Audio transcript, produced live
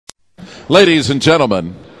Ladies and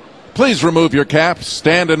gentlemen, please remove your caps,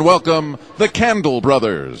 stand and welcome the Candle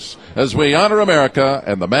Brothers as we honor America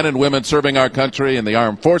and the men and women serving our country in the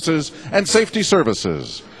armed forces and safety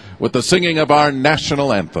services with the singing of our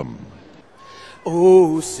national anthem.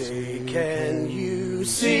 Oh, say, can you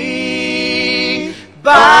see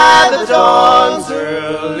by the dawn's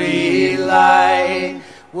early light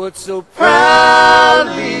what so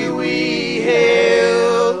proudly we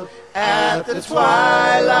hailed at the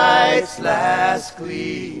twilight's last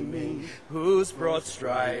gleaming, whose broad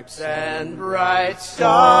stripes and bright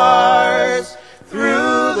stars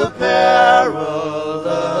through the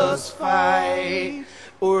perilous fight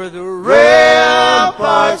o'er the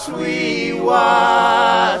ramparts we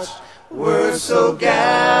watched were so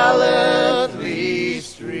gallantly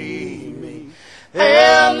streaming,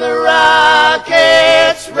 and the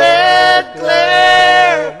rocket's red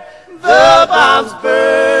glare, the bombs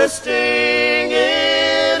bursting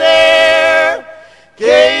in air,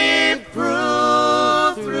 gave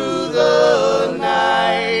proof through the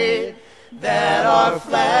night that our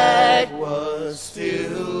flag was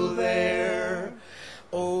still there.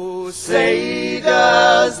 Oh, say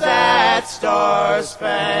does that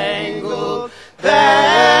star-spangled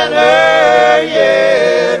banner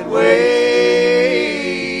yet wave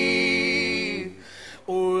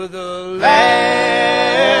o'er the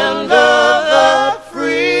land of the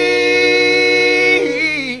free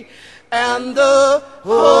and the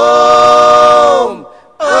home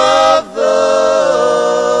of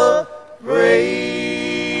the brave?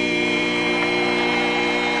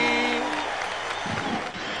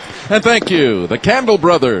 And thank you, the Candle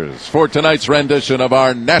Brothers, for tonight's rendition of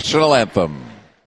our national anthem.